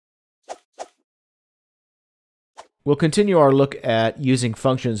We'll continue our look at using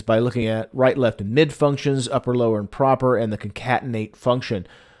functions by looking at right, left, and mid functions, upper, lower, and proper, and the concatenate function.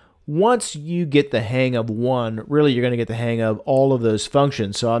 Once you get the hang of one, really you're going to get the hang of all of those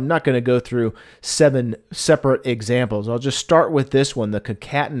functions. So I'm not going to go through 7 separate examples. I'll just start with this one, the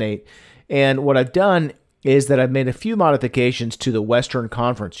concatenate. And what I've done is that I've made a few modifications to the Western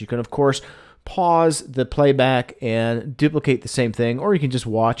Conference. You can, of course, pause the playback and duplicate the same thing, or you can just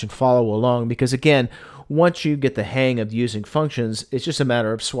watch and follow along because, again, once you get the hang of using functions, it's just a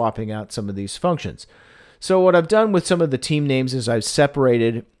matter of swapping out some of these functions. So what I've done with some of the team names is I've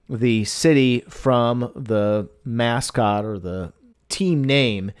separated the city from the mascot or the team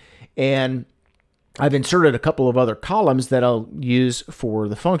name, and I've inserted a couple of other columns that I'll use for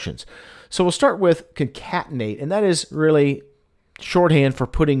the functions. So we'll start with concatenate, and that is really shorthand for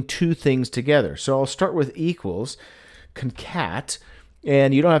putting two things together. So I'll start with equals concat.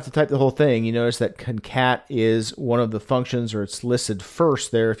 And you don't have to type the whole thing. You notice that concat is one of the functions, or it's listed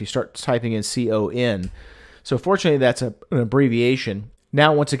first there if you start typing in CON. So fortunately, that's an abbreviation.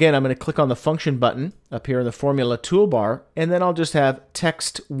 Now, once again, I'm going to click on the function button up here in the formula toolbar, and then I'll just have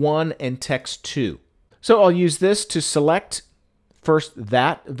text1 and text2. So I'll use this to select first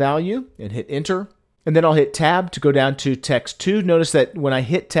that value and hit enter. And then I'll hit tab to go down to text2. Notice that when I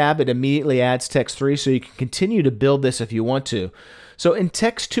hit tab, it immediately adds text3, so you can continue to build this if you want to. So in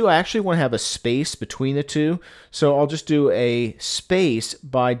text2, I actually want to have a space between the two. So I'll just do a space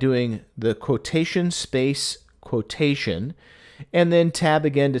by doing the quotation space quotation, and then tab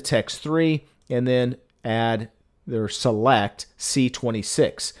again to text3, and then add or select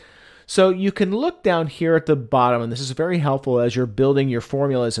C26. So you can look down here at the bottom, and this is very helpful as you're building your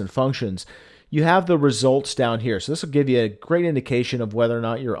formulas and functions. You have the results down here. So this will give you a great indication of whether or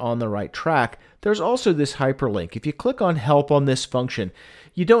not you're on the right track. There's also this hyperlink. If you click on help on this function,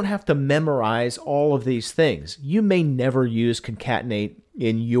 you don't have to memorize all of these things. You may never use concatenate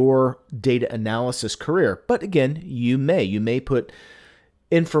in your data analysis career, but again, you may. You may put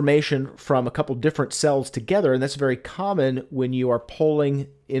information from a couple different cells together, and that's very common when you are pulling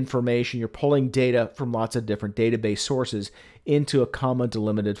information, you're pulling data from lots of different database sources into a comma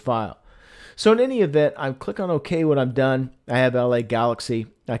delimited file. So in any event, I click on OK when I'm done. I have LA Galaxy.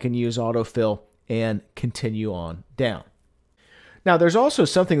 I can use autofill and continue on down. Now, there's also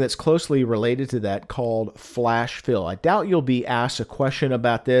something that's closely related to that called flash fill. I doubt you'll be asked a question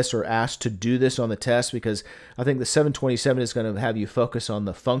about this or asked to do this on the test because I think the 727 is going to have you focus on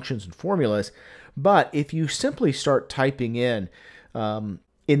the functions and formulas. But if you simply start typing in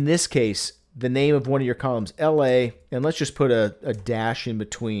this case, the name of one of your columns, LA, and let's just put a dash in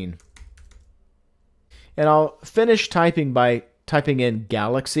between. And I'll finish typing by typing in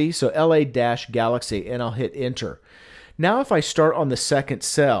Galaxy, so LA-Galaxy, and I'll hit enter. Now if I start on the second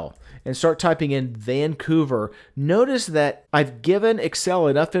cell and start typing in Vancouver, notice that I've given Excel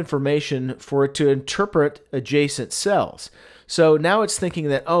enough information for it to interpret adjacent cells. So now it's thinking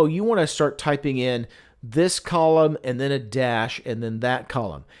that, oh, you want to start typing in this column and then a dash and then that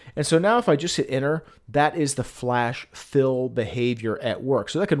column. And so now if I just hit enter, that is the flash fill behavior at work.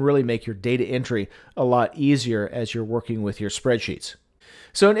 So that can really make your data entry a lot easier as you're working with your spreadsheets.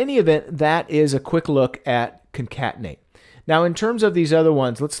 So in any event, that is a quick look at concatenate. Now in terms of these other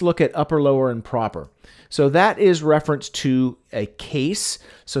ones, let's look at upper, lower, and proper. So that is reference to a case.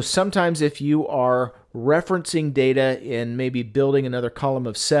 So sometimes if you are referencing data in maybe building another column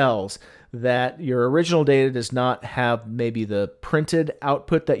of cells, that your original data does not have maybe the printed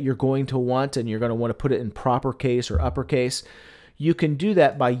output that you're going to want, and you're going to want to put it in proper case or uppercase, you can do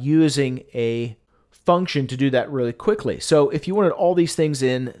that by using a function to do that really quickly. So if you wanted all these things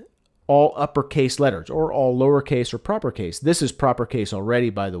in all uppercase letters or all lowercase or proper case, this is proper case already,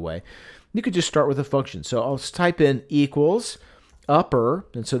 by the way, you could just start with a function. So I'll just type in equals upper,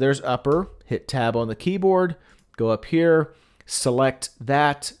 and so there's upper, hit tab on the keyboard, go up here, select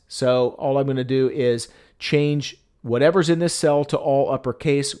that. So all I'm going to do is change whatever's in this cell to all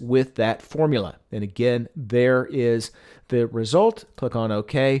uppercase with that formula. And again, there is the result. Click on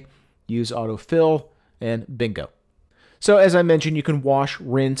OK, use autofill, and bingo. So as I mentioned, you can wash,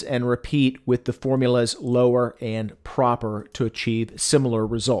 rinse, and repeat with the formulas lower and proper to achieve similar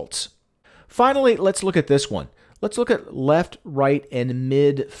results. Finally, let's look at this one. Let's look at left, right, and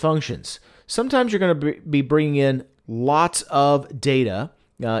mid functions. Sometimes you're going to be bringing in lots of data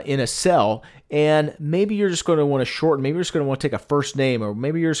in a cell, and maybe you're just going to want to shorten. Maybe you're just going to want to take a first name, or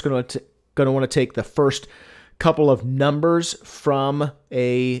maybe you're just going to want to take the first couple of numbers from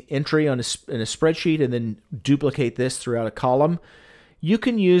a entry in a spreadsheet and then duplicate this throughout a column. You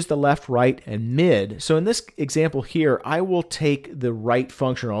can use the left, right, and mid. So in this example here, I will take the right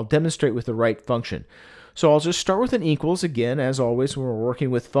function, or I'll demonstrate with the right function. So I'll just start with an equals again, as always, when we're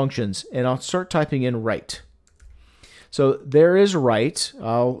working with functions, and I'll start typing in right. So there is right.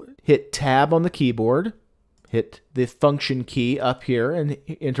 I'll hit tab on the keyboard, hit the function key up here, and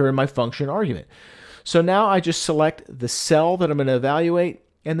enter in my function argument. So now I just select the cell that I'm going to evaluate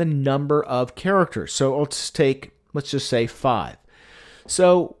and the number of characters. So let's just say 5.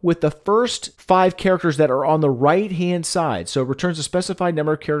 So with the first 5 characters that are on the right-hand side, so it returns a specified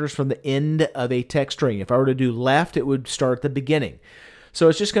number of characters from the end of a text string. If I were to do left, it would start at the beginning. So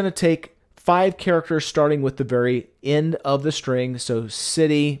it's just going to take 5 characters starting with the very end of the string, so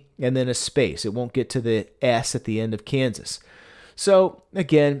city, and then a space. It won't get to the S at the end of Kansas. So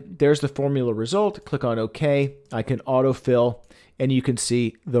again, there's the formula result. Click on OK. I can autofill, and you can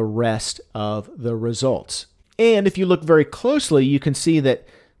see the rest of the results. And if you look very closely, you can see that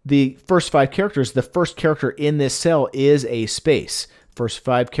the first 5 characters, the first character in this cell is a space. First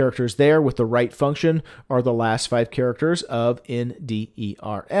 5 characters there with the right function are the last 5 characters of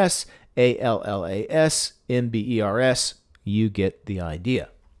NDERS, ALLAS, MBERS. You get the idea.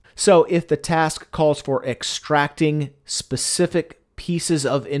 So if the task calls for extracting specific pieces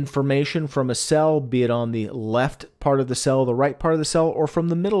of information from a cell, be it on the left part of the cell, the right part of the cell, or from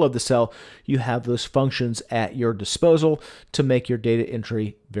the middle of the cell, you have those functions at your disposal to make your data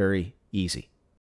entry very easy.